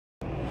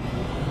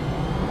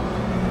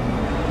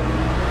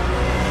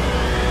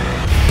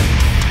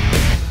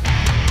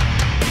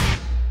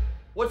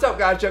What's up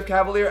guys, Jeff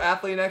Cavalier,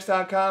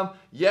 ATHLEAN-X.com.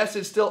 Yes,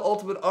 it's still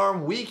Ultimate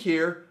Arm Week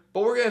here,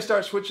 but we're going to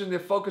start switching the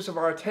focus of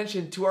our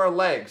attention to our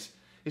legs.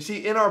 You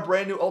see, in our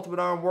brand new Ultimate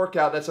Arm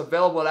workout that's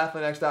available at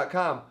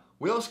ATHLEAN-X.com,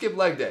 we don't skip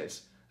leg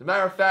days. As a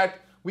matter of fact,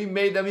 we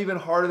made them even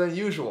harder than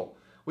usual.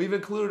 We've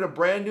included a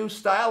brand new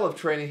style of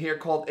training here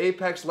called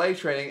Apex Leg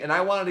Training, and I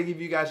wanted to give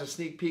you guys a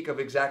sneak peek of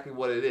exactly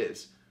what it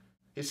is.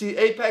 You see,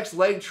 Apex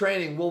Leg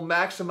Training will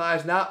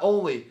maximize not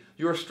only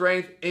your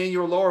strength and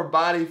your lower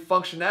body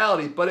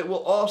functionality, but it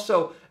will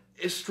also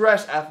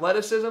stress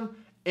athleticism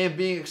and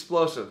being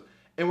explosive.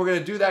 And we're going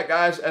to do that,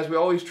 guys, as we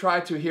always try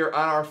to here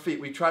on our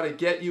feet. We try to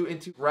get you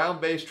into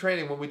ground-based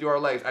training when we do our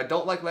legs. I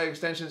don't like leg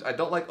extensions. I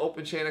don't like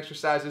open chain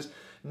exercises.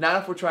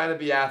 Not if we're trying to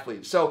be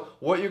athletes. So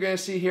what you're going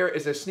to see here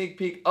is a sneak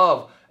peek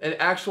of an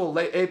actual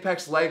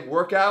Apex leg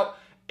workout.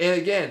 And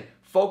again,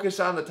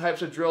 focus on the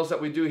types of drills that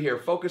we do here.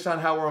 Focus on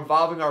how we're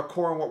involving our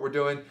core in what we're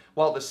doing,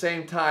 while at the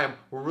same time,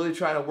 we're really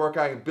trying to work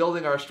on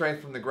building our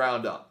strength from the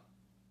ground up.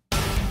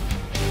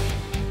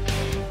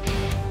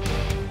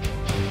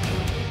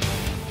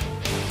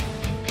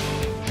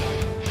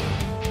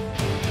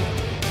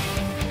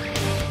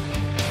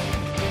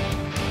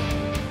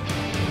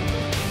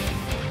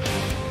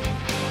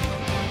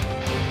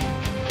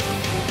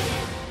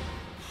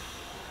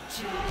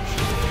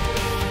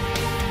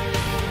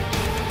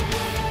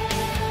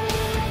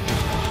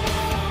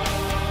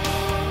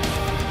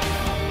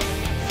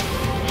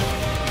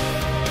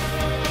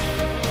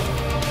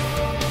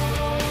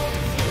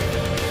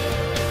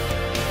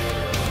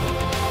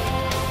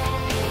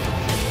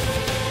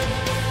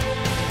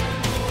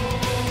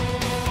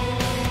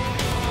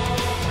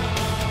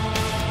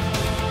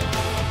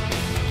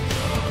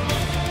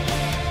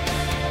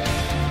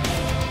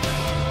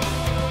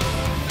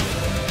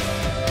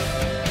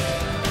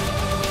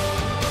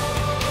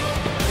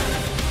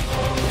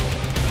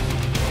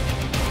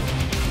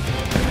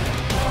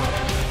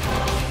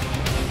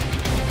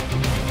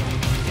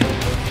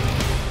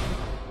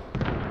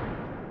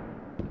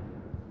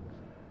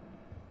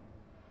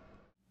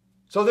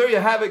 So there you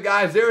have it,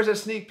 guys. There is a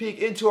sneak peek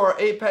into our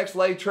Apex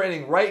Leg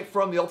Training right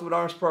from the Ultimate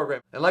Arms program.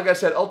 And like I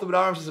said, Ultimate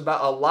Arms is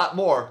about a lot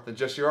more than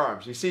just your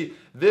arms. You see,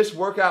 this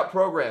workout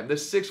program,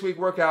 this 6-week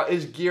workout,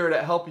 is geared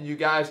at helping you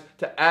guys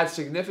to add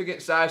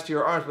significant size to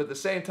your arms. But at the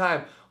same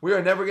time, we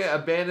are never going to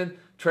abandon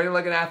training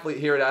like an athlete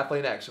here at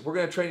ATHLEAN-X. We're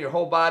going to train your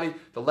whole body.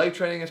 The leg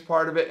training is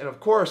part of it. And of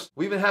course,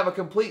 we even have a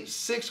complete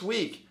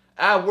 6-week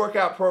ab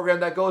workout program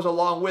that goes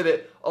along with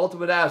it,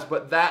 Ultimate Abs,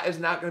 but that is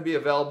not going to be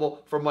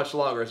available for much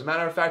longer. As a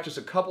matter of fact, just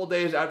a couple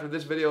days after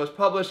this video is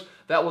published,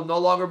 that will no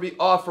longer be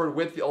offered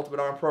with the Ultimate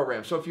Arm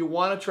program. So if you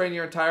want to train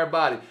your entire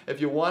body, if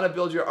you want to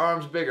build your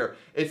arms bigger,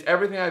 it's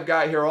everything I've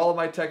got here, all of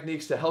my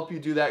techniques to help you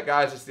do that,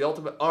 guys. It's the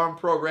Ultimate Arm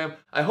program.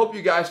 I hope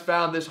you guys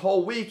found this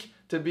whole week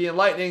to be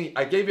enlightening.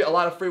 I gave you a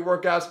lot of free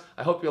workouts.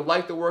 I hope you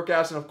like the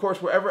workouts. And of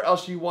course, wherever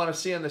else you want to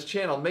see on this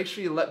channel, make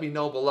sure you let me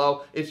know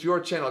below. It's your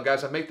channel,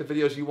 guys. I make the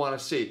videos you want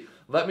to see.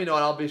 Let me know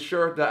and I'll be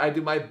sure that I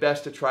do my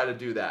best to try to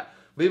do that.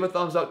 Leave a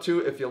thumbs up too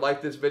if you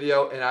like this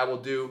video, and I will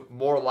do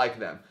more like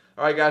them.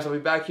 All right, guys, I'll be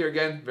back here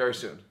again very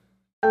soon.